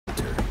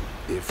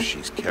if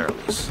she's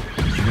careless.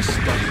 You must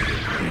study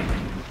it, right?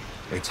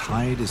 Its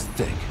hide is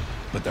thick,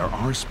 but there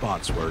are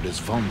spots where it is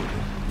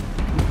vulnerable,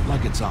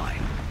 like its eye.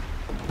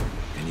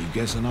 Can you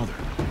guess another?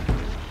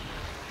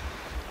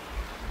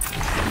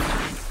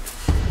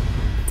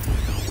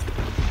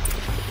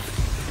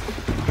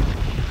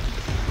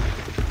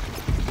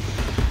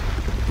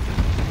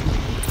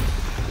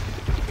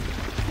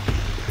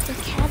 The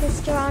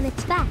canister on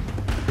its back.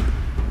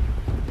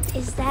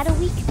 Is that a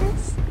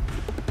weakness?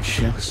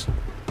 Yes.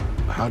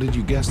 How did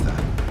you guess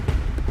that?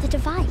 The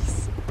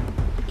device.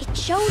 It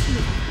showed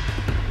me.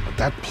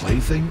 That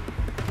plaything?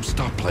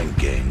 Stop playing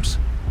games.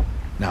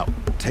 Now,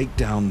 take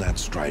down that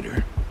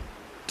Strider.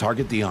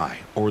 Target the eye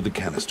or the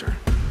canister.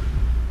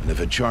 And if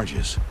it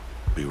charges,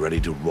 be ready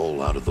to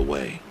roll out of the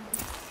way.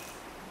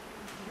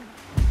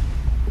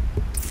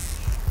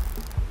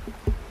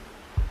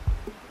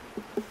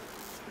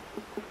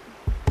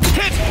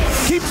 Hit!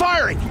 Keep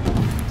firing!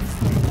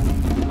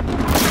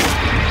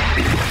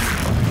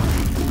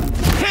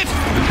 Hit!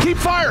 Keep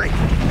firing!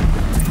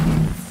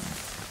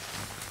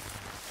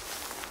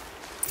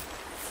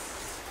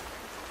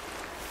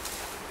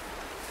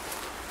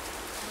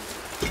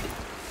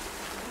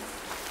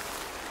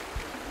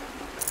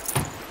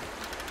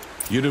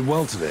 You did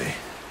well today,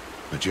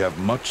 but you have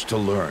much to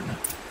learn.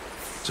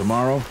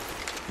 Tomorrow,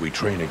 we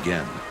train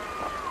again.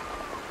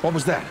 What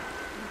was that?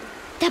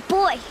 That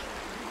boy.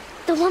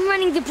 The one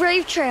running the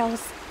brave trails.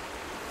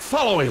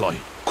 Follow Aloy,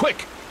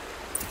 quick!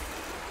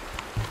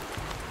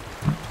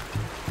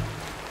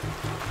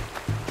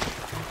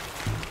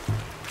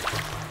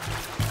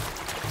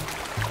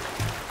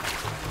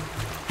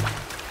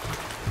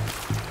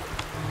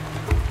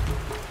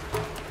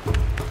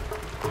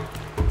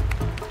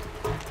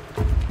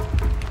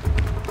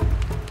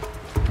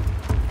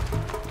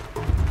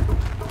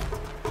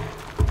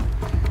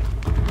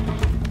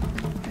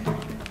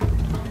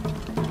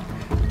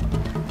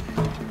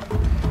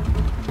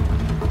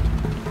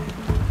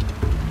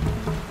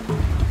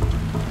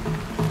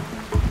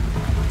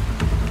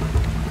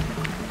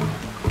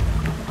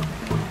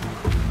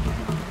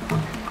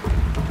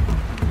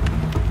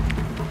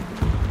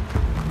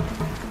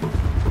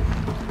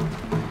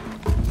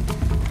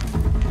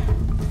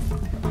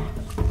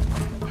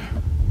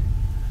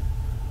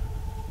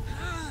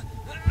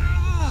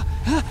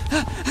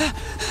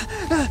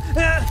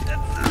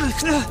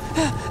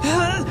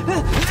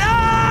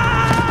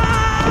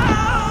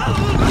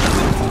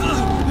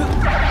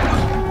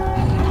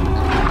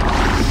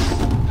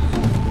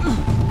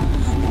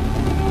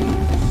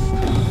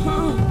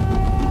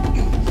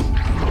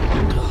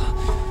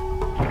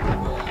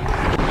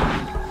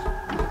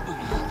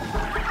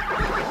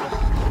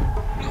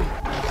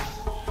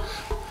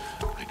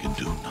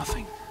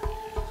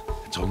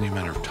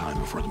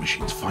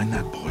 Find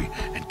that boy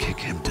and kick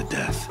him to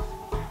death.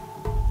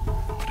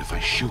 But if I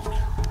shoot,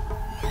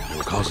 it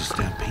will cause a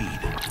stampede,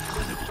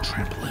 and it will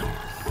trample him.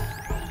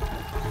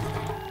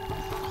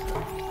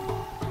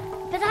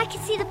 But I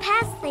can see the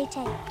paths they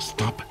take.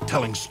 Stop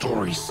telling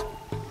stories.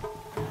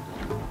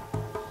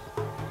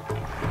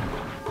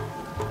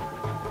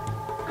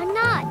 I'm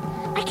not.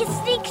 I can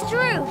sneak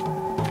through.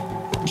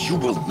 You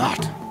will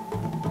not.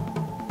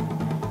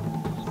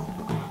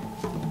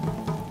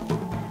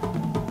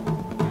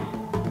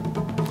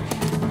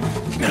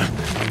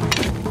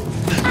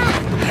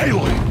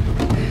 Aloy!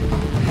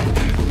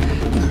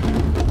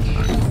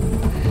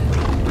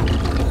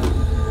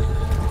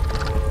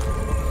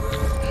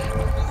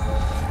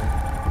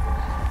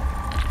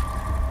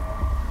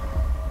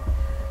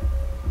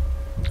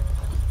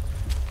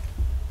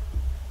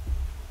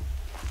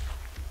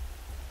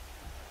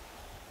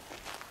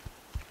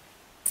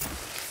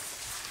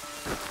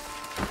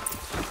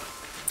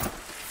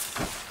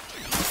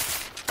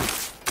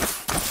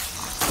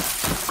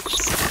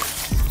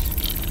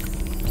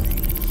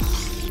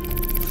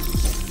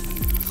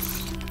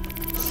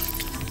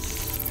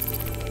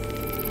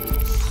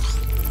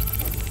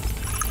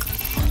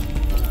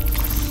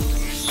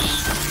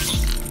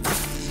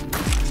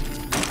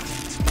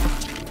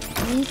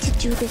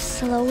 Do this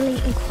slowly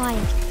and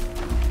quietly.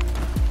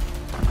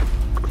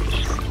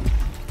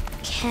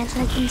 Can't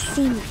let them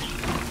see me.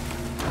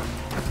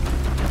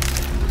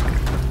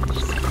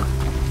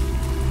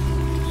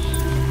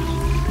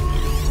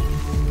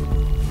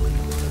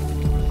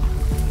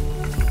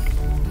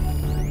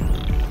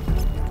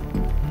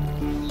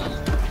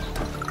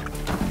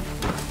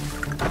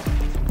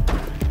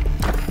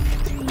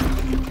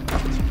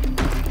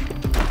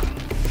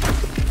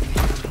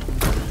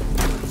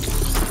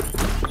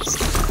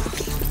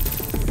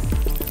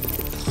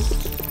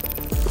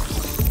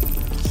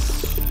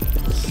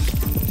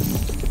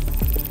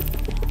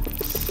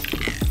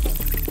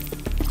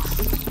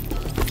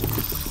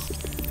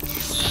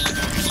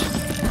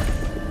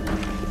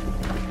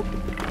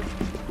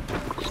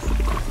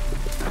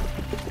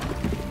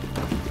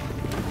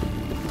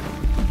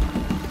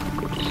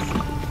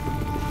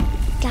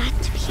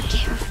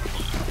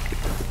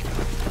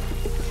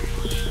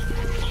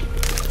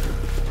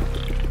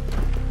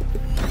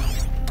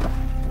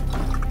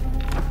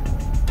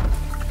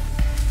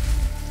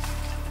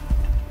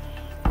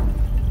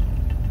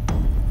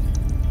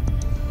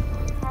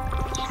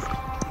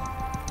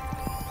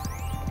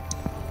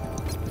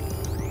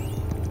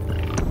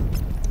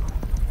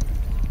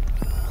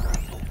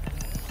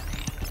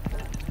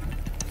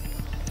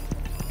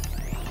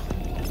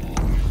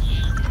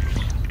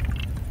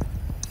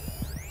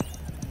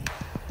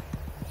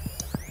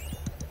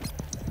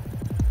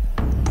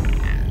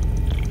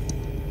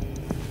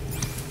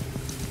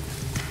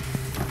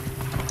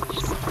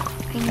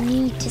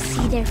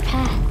 their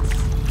paths.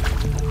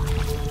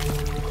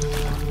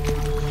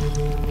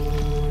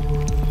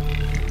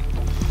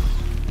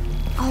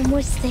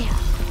 Almost there.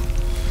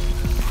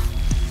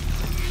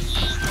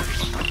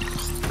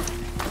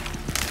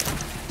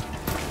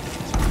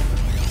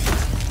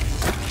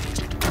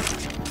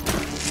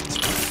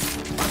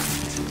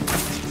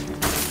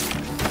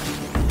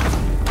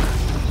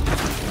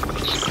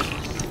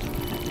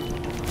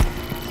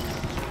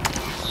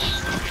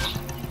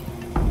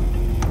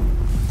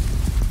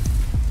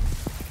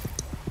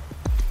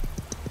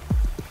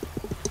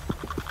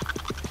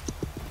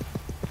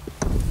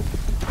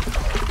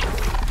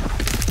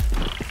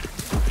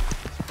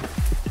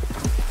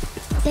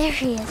 There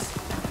he is.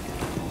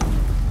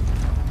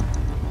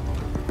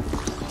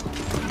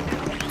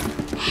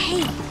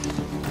 Hey!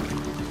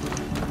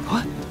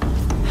 What?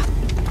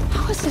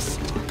 How is this?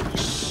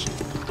 Shh.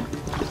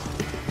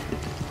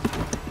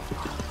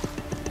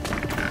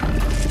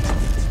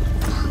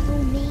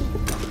 Follow me.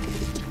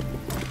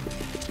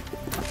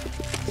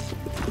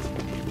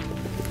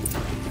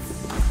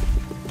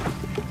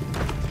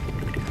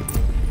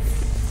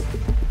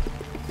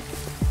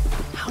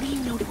 How do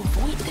you know to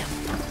avoid them?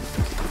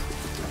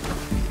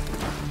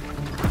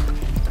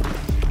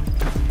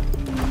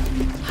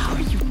 How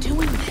are you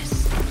doing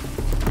this?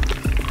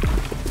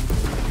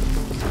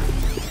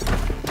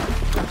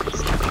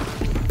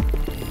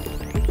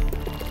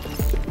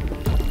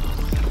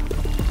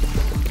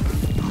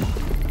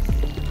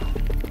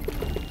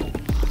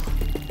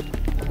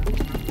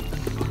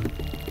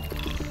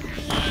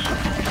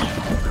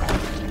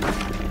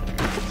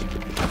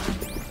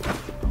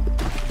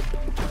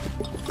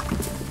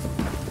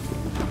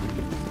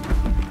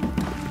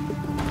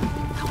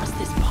 How is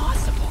this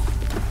possible?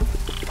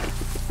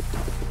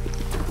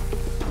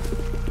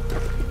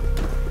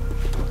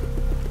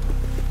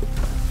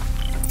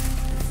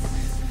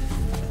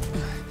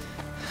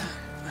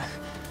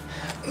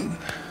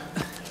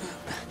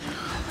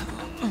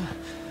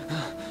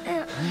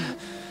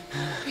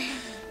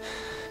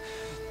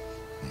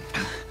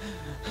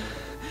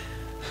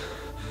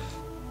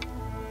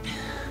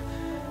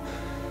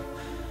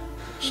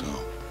 So,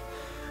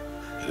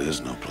 it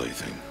is no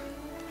plaything.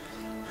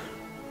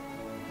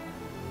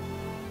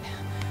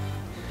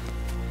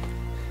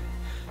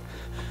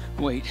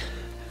 Wait.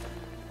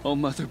 Oh,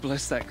 Mother,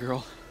 bless that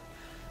girl.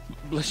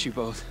 Bless you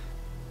both.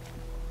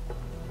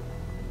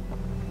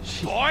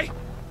 Boy!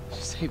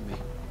 She saved me.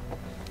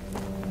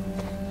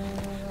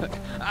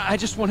 I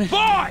just wanted...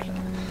 Boy!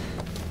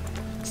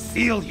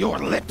 Seal your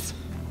lips!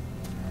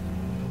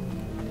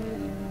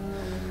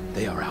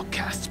 They are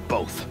outcasts,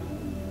 both.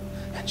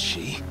 And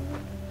she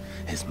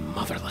is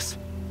motherless.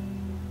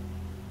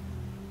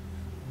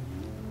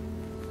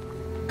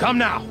 Come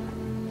now!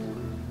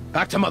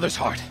 Back to Mother's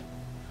heart.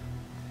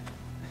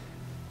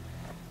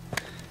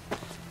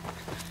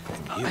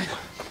 And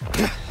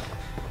you...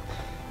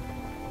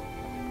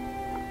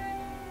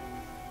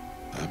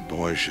 That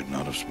boy should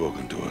not have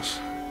spoken to us.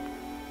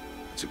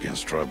 It's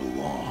against tribal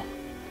law.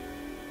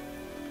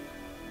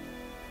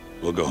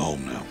 We'll go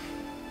home now.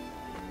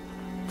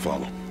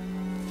 Follow.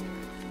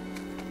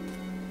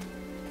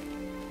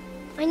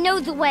 I know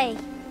the way.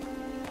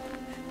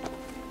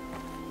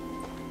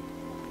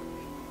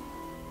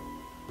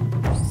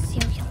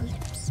 Seal your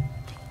lips.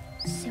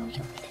 Seal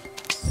your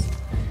lips.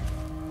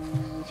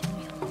 Seal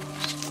your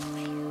lips,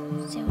 boy.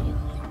 Seal your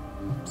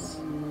lips.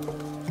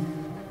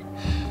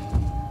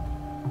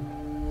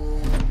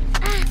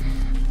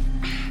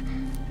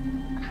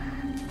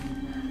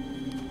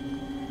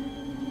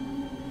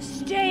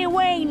 Stay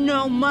away,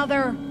 no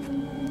mother!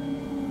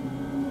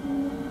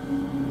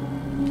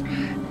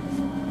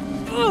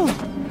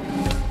 Ugh.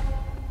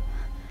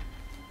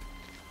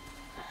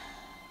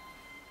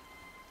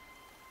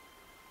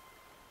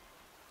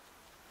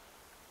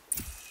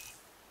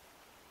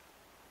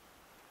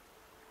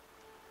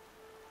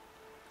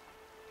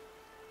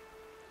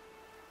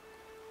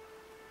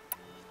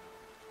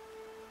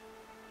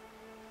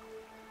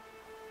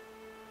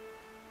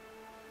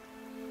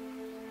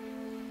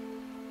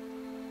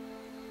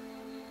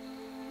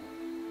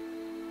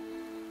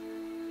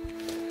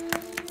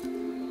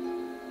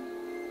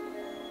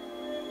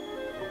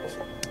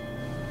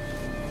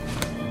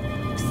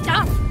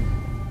 Stop!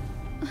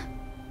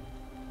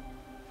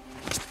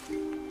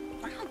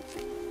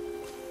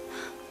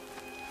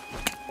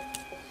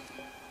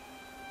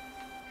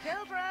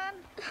 Children,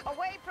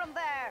 away from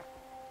there.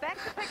 Back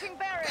to picking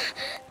berries.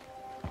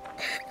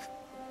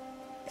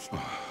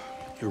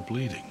 You're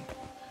bleeding.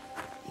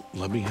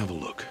 Let me have a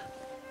look.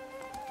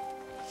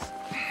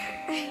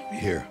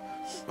 Here,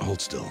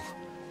 hold still.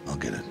 I'll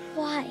get it.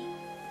 Why?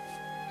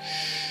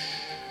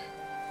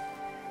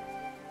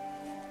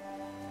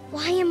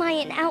 Why am I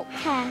an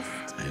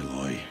outcast?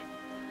 Aloy,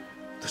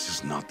 this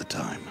is not the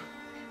time.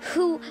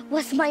 Who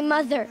was my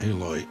mother?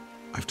 Aloy,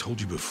 I've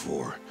told you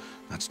before,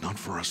 that's not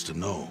for us to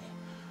know.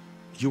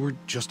 You were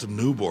just a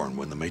newborn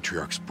when the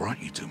matriarchs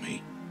brought you to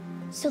me.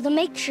 So the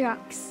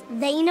matriarchs,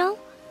 they know?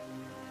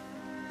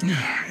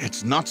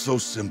 It's not so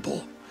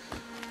simple.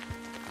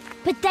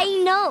 But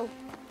they know.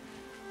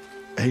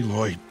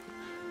 Aloy,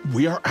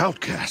 We are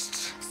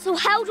outcasts. So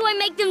how do I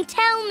make them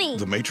tell me?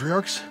 The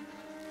matriarchs?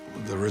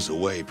 There is a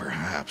way,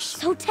 perhaps.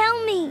 So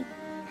tell me.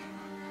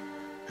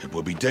 It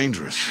would be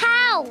dangerous.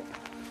 How?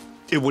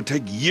 It would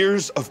take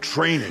years of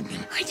training.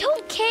 I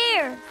don't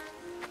care.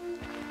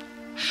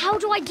 How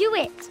do I do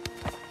it?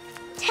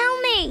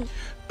 Tell me.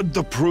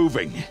 The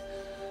proving.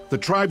 The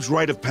tribe's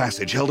rite of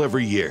passage held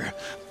every year.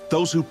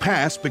 Those who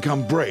pass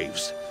become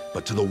braves.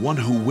 But to the one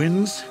who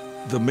wins,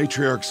 the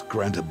matriarchs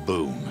grant a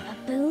boon.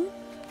 A boon?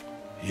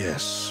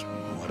 Yes,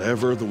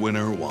 whatever the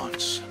winner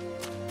wants.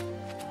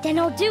 Then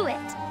I'll do it.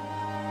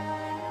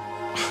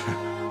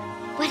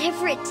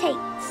 Whatever it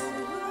takes.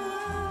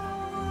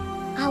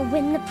 I'll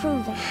win the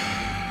proving.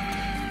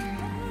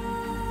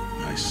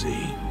 I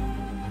see.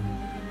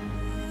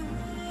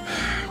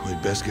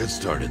 We'd best get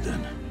started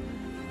then.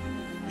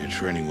 Your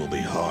training will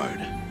be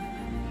hard.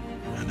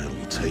 And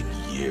it'll take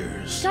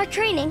years. Start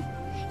training?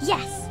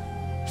 Yes.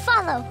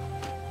 Follow.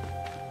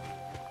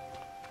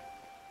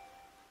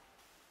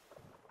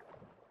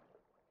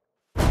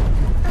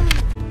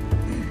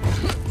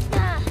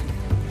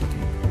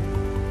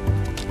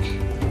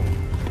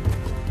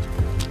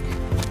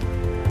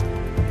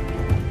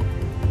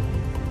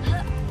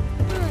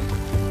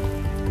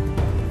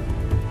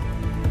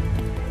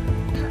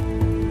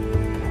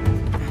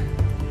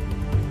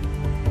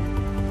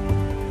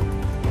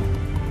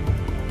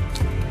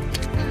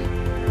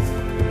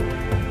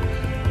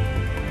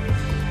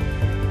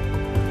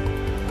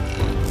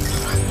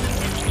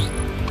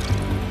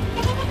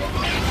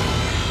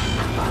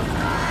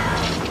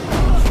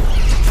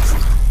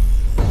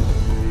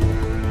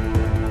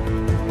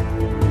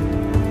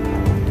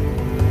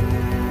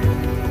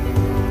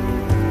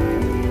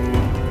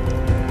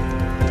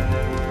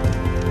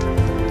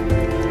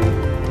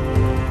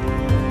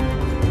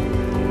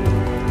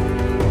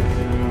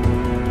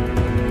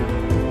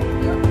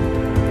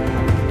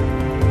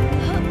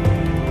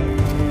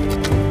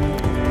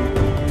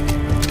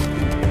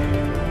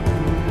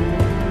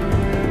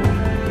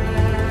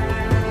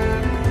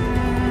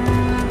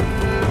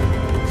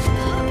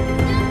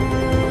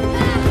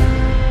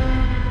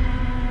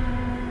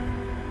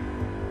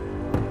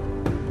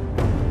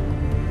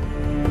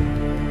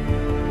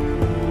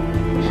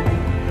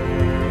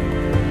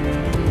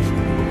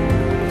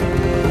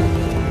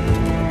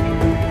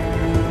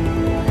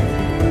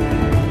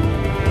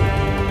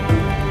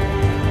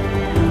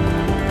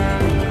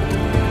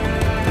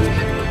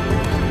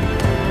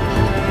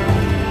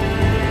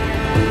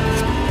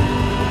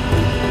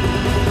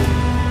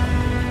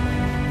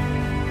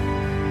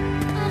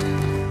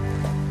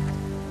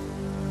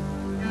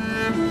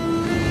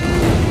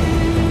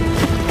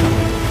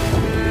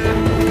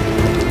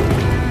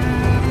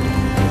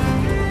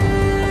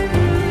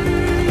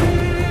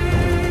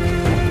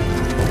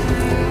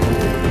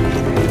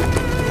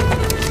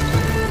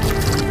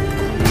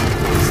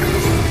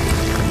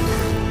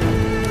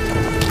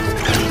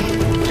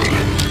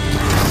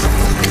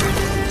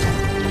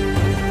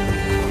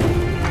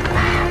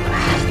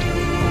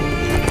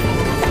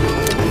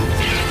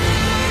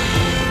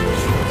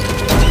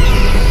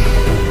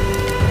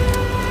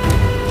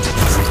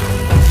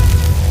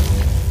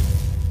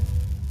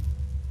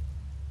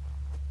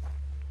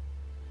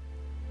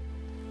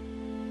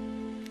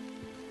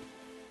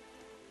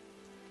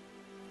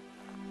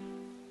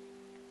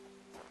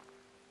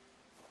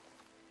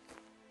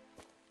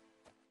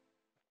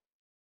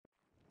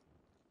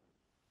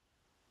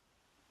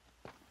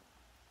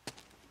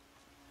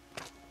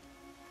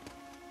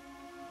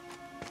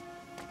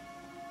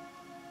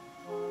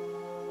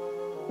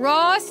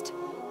 Rost?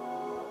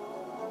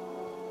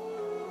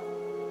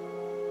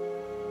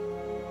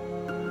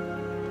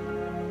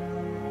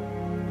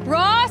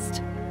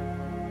 Rost?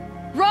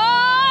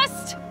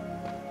 Rost?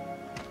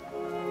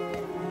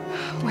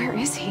 Where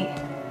is he?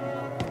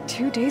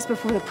 2 days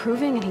before the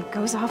proving and he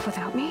goes off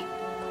without me?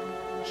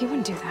 He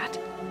wouldn't do that.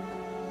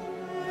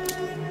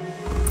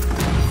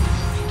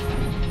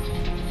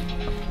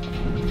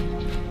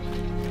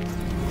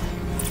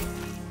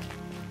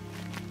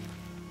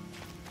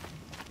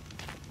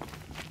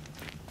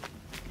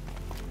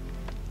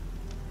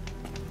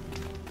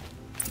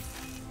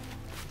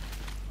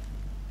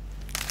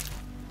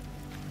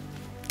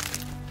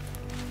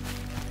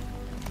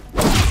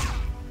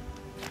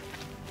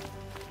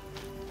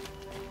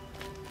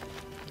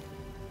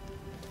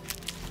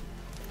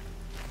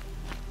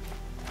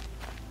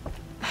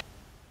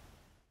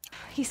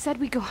 He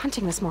said we'd go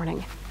hunting this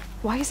morning.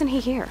 Why isn't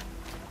he here?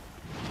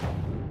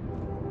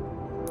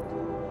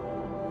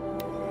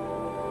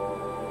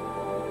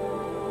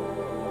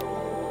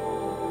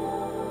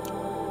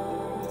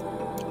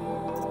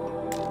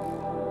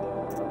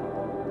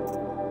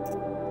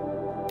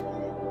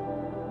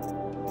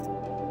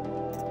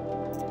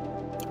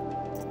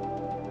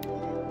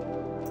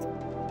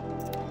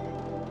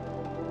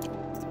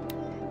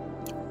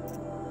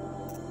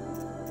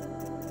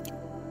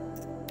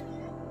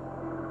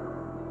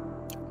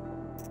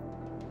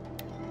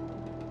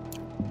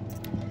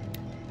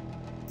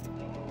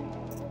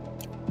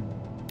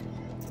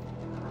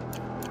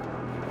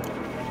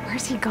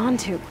 Where's he gone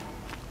to?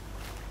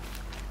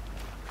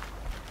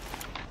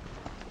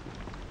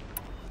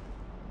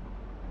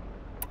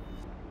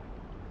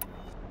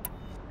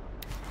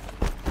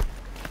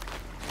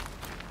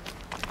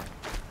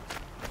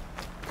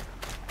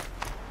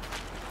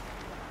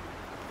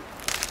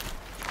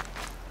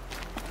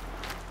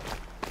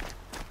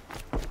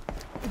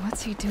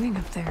 What's he doing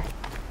up there?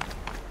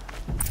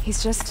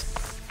 He's just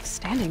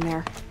standing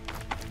there.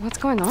 What's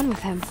going on with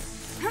him?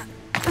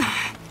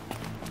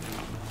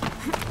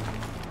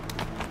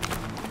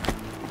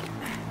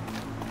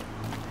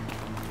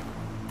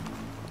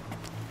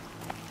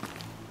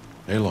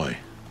 Aloy,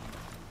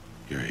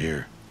 you're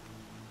here.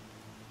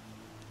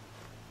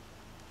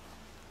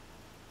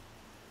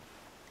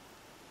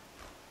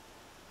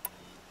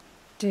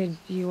 Did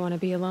you want to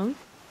be alone?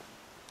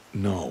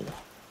 No.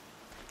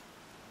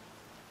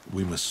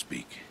 We must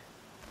speak.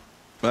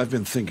 I've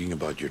been thinking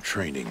about your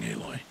training,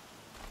 Aloy.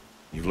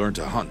 You've learned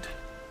to hunt,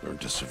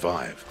 learned to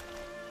survive.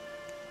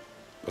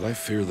 But I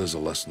fear there's a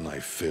lesson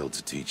I've failed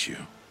to teach you.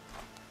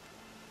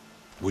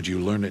 Would you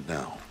learn it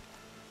now?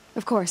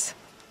 Of course.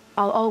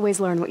 I'll always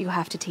learn what you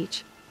have to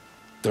teach.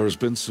 There has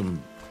been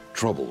some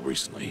trouble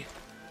recently.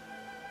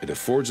 It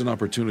affords an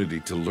opportunity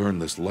to learn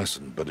this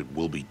lesson, but it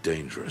will be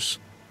dangerous.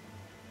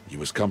 You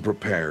must come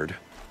prepared,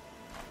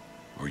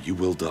 or you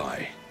will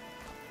die.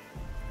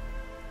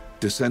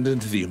 Descend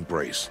into the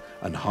Embrace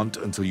and hunt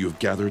until you have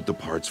gathered the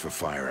parts for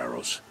fire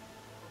arrows.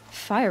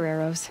 Fire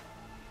arrows?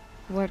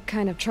 What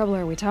kind of trouble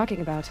are we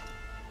talking about?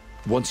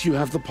 Once you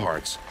have the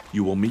parts,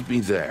 you will meet me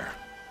there,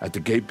 at the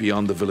gate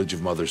beyond the village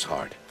of Mother's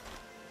Heart.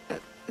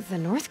 The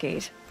North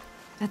Gate?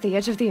 At the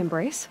edge of the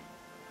Embrace?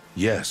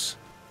 Yes.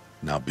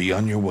 Now be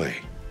on your way.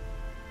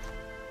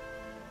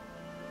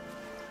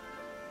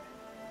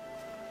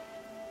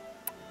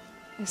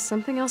 Is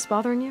something else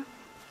bothering you?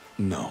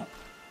 No,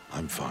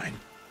 I'm fine.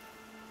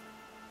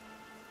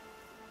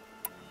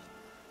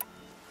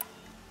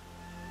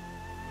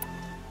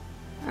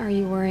 Are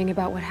you worrying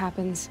about what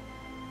happens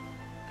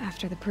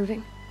after the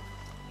proving?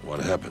 What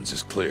happens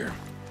is clear.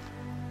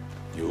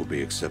 You will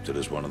be accepted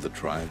as one of the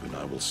tribe, and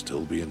I will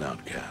still be an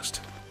outcast,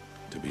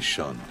 to be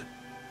shunned.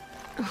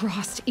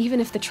 Rost, even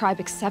if the tribe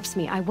accepts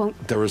me, I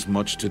won't— There is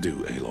much to do,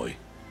 Aloy.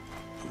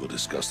 We will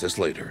discuss this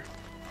later.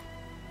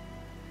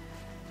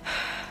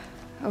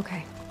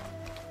 Okay.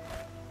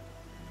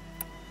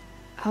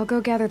 I'll go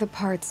gather the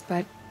parts,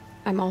 but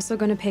I'm also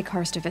gonna pay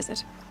Karst a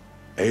visit.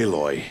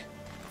 Aloy,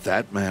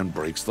 that man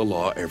breaks the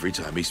law every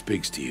time he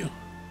speaks to you.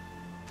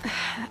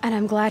 And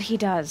I'm glad he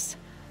does.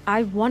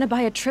 I want to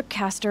buy a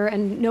tripcaster,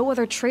 and no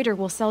other trader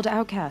will sell to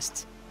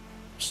outcasts.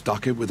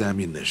 Stock it with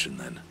ammunition,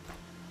 then.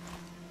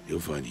 You'll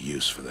find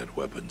use for that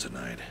weapon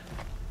tonight.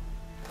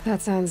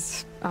 That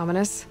sounds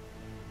ominous.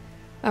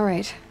 All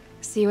right.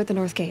 See you at the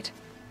North Gate.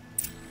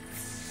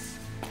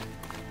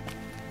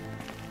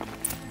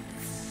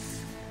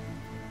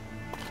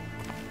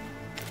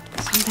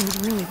 Something's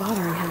really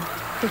bothering him.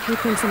 If he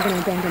thinks I'm gonna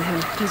abandon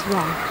him, he's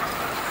wrong.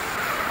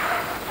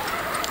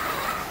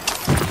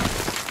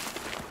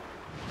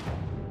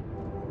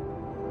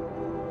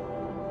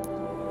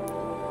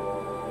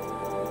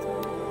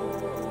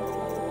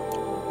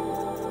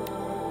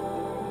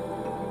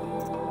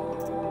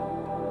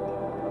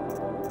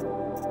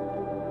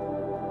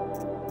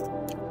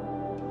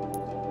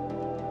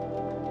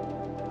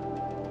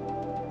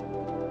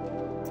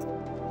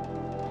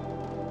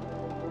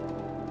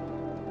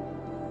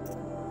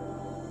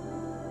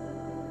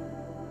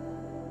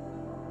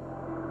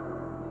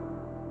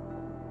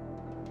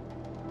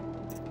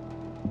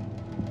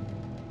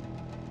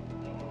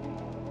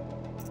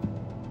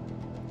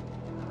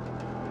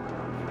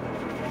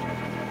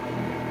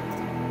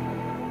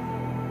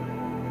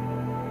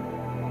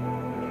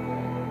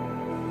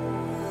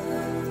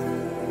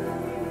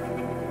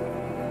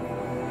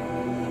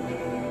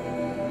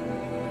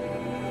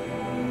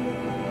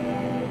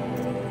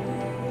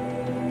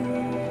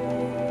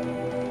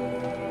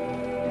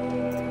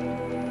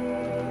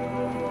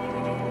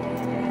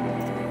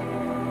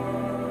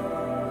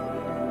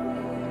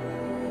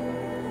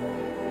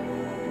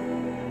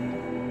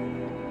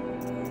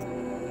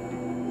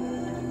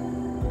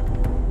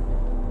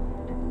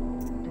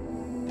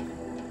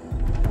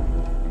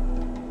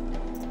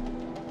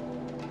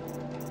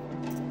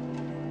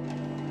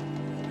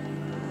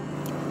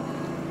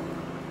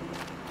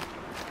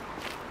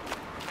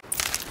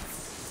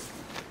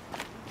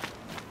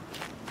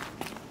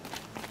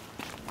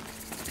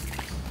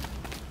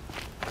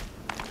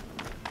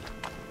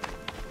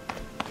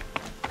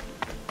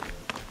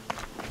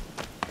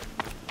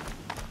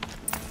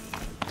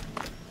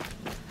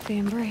 The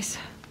Embrace.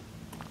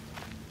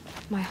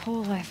 My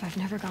whole life, I've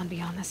never gone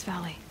beyond this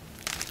valley.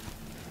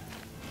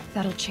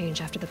 That'll change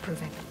after the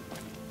proving.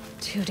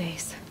 2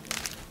 days.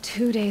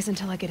 2 days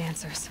until I get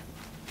answers.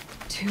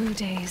 2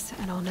 days,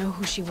 and I'll know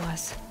who she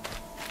was.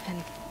 And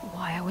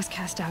why I was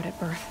cast out at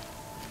birth.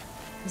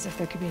 As if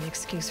there could be an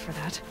excuse for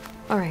that.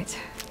 All right.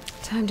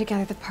 Time to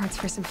gather the parts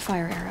for some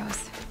fire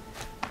arrows.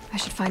 I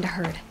should find a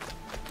herd.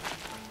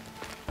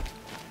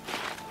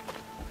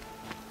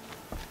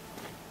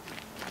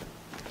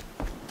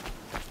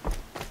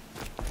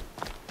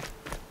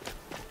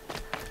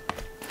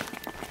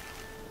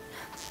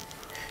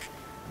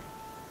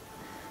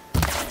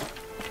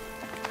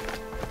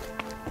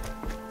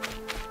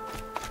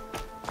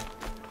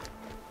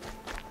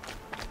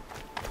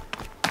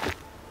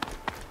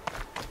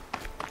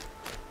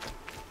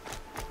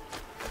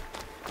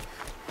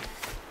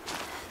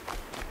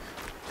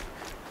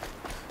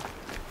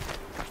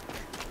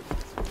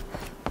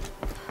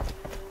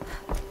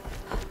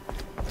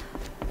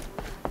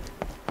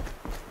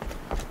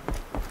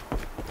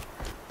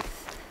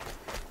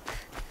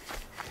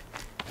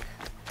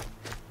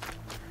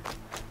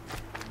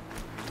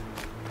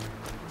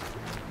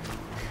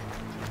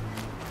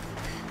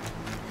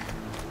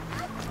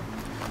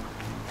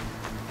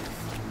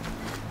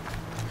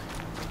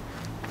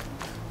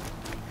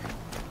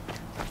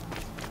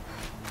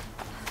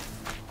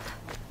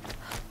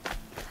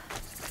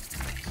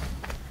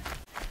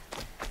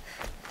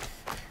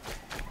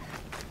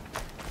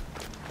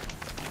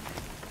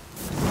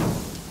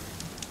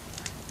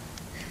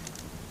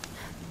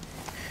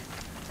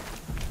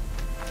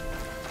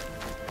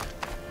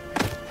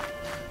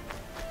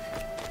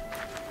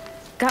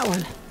 Got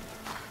one.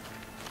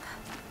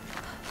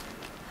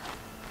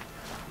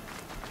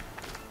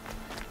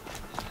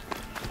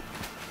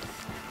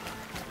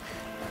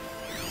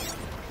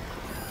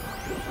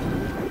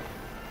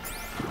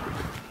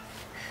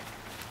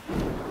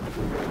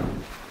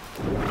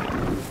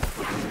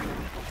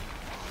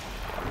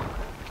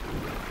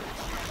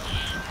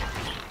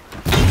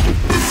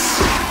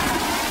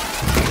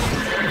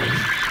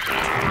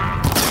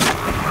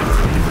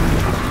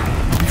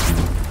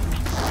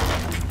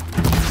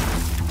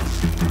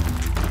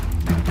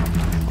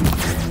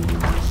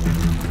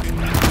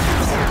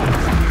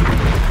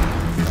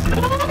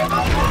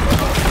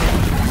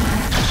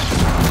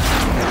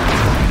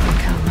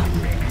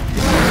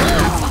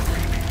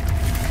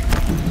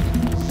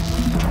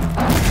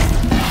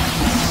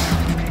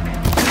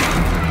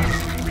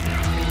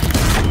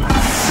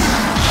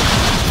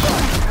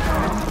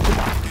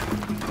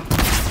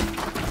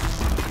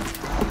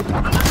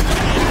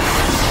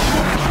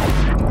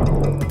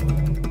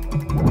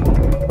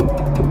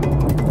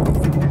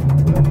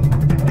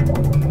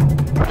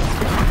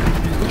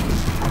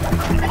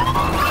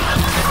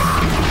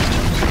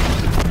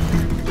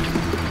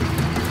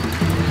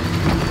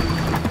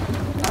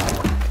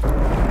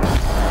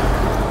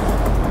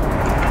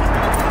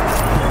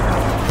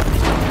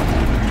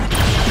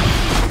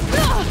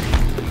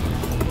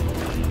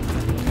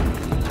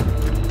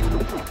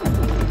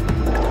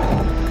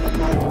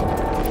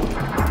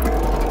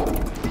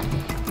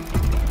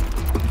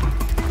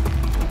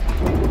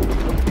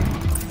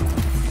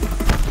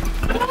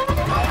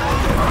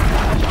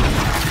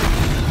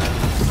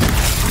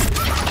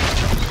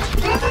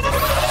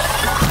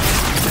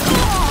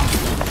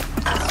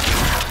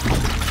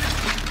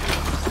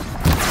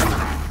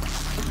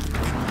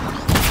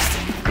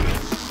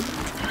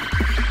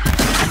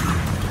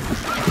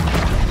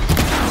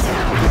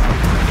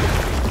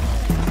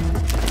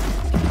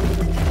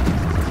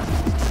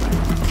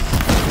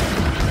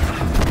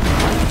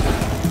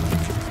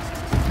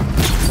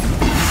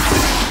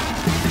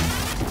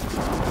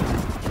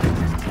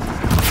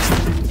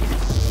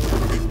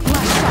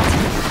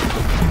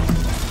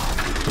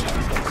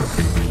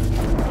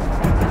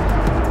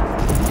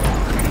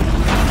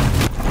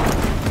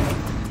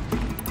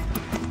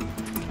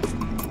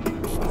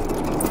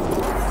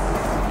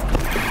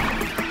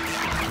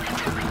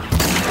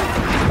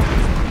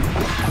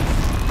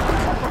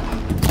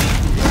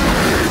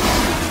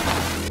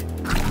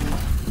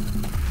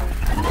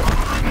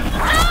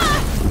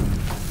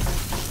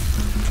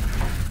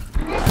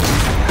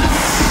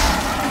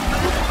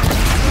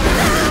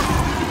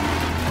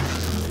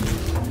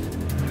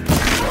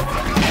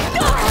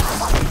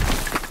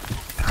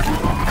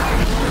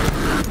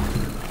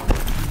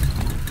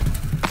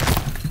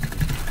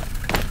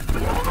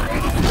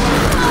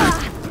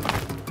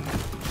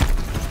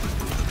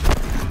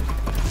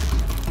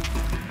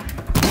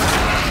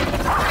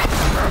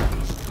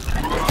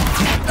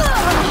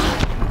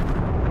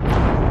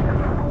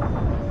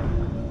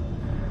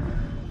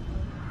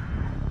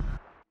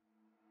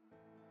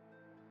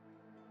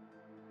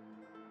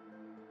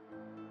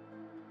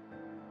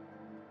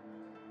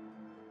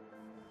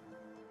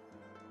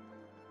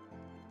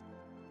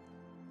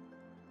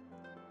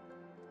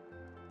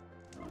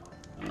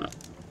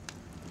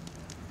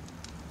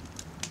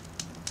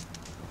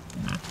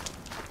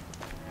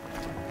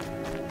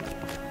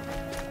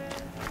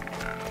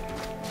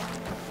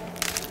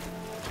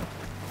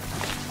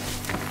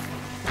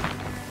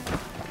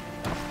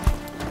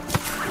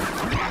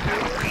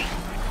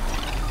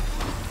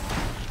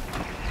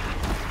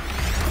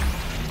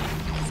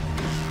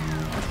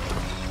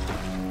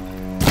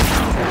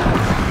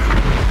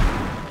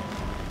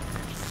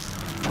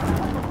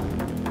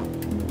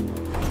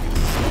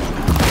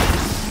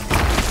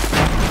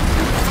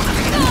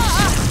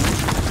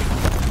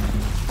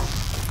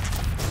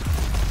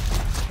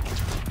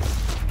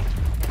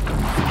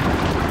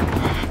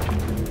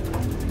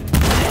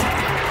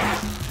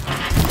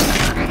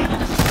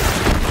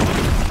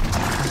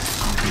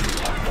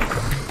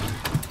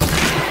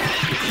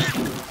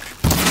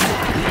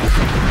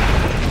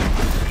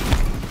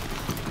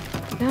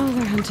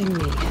 hunting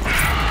me.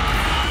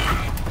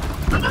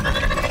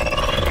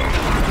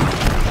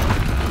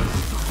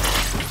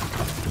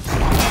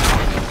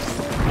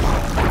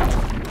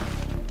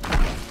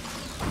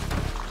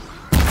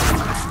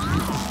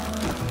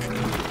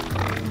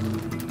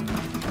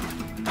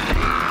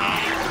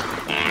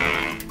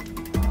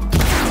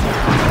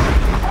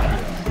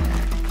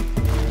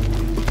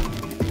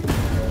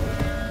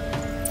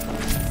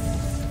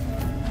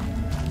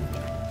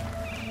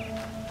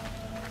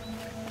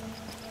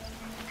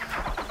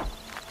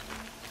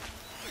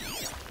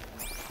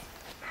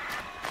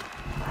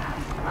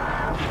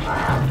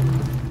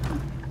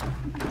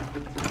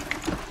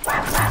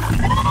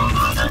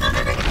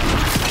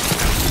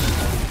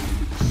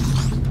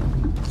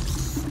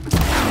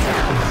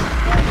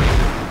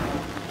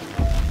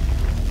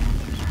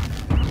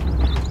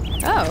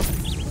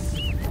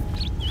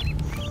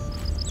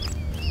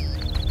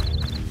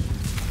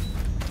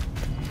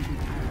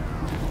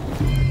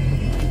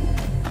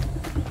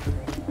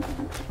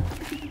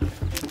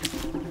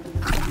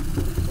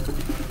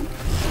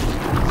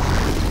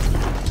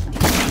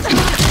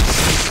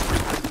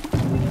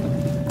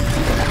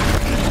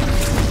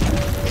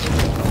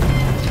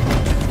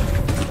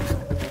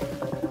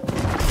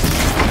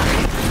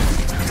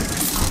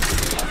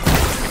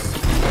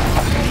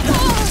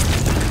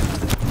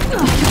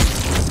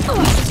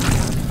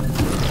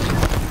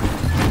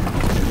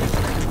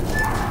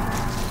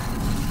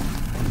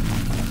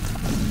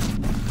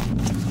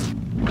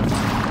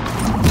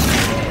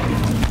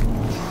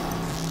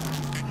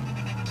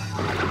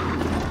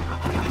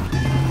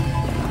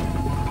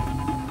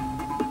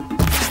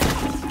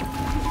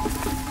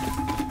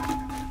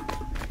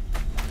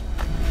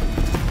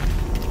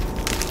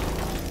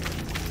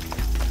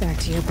 Back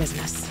to your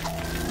business.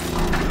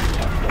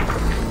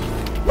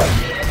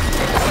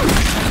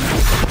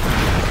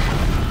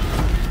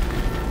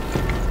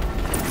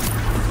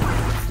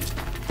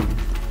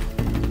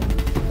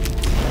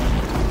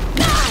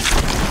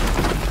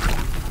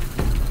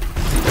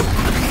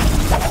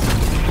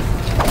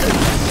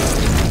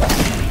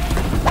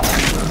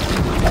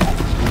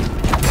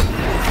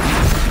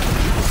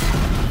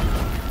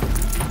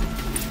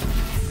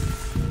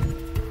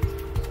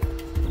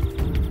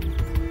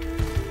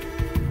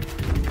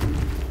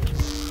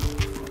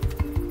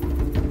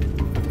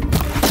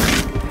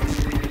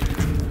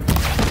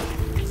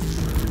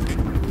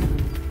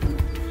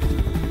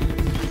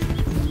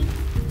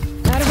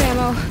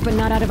 But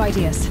not out of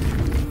ideas.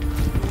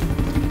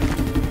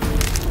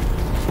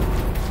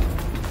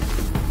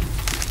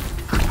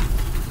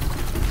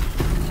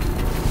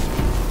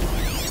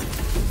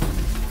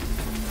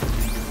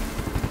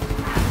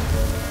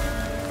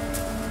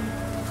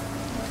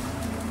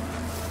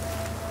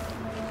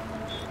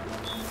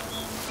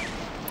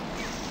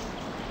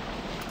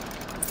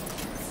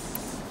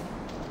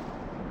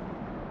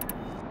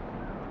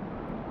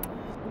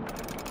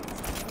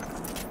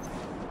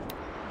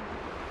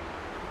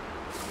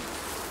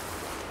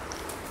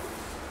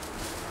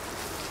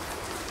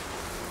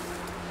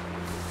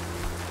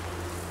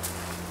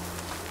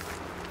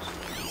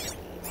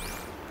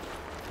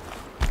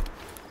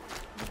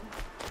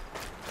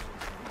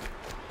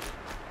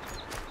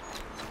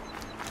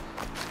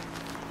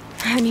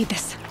 I need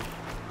this.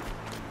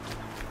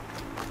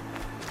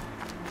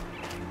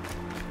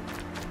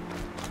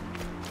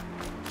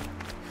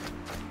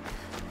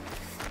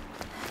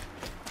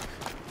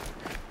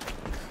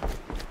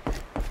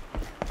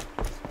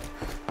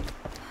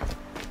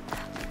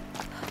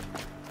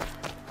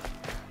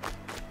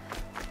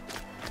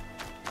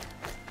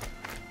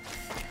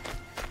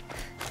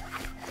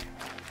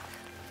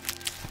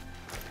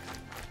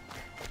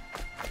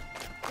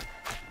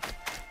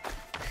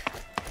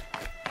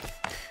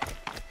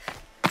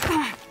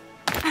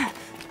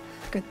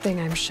 Good thing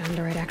I'm shunned,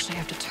 or I'd actually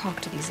have to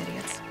talk to these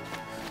idiots.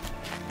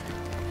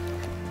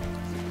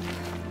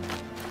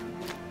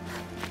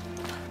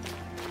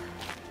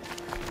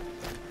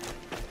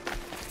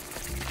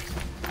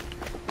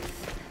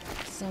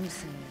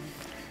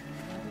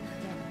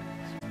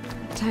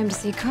 Time to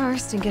see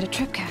Karst and get a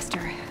tripcaster.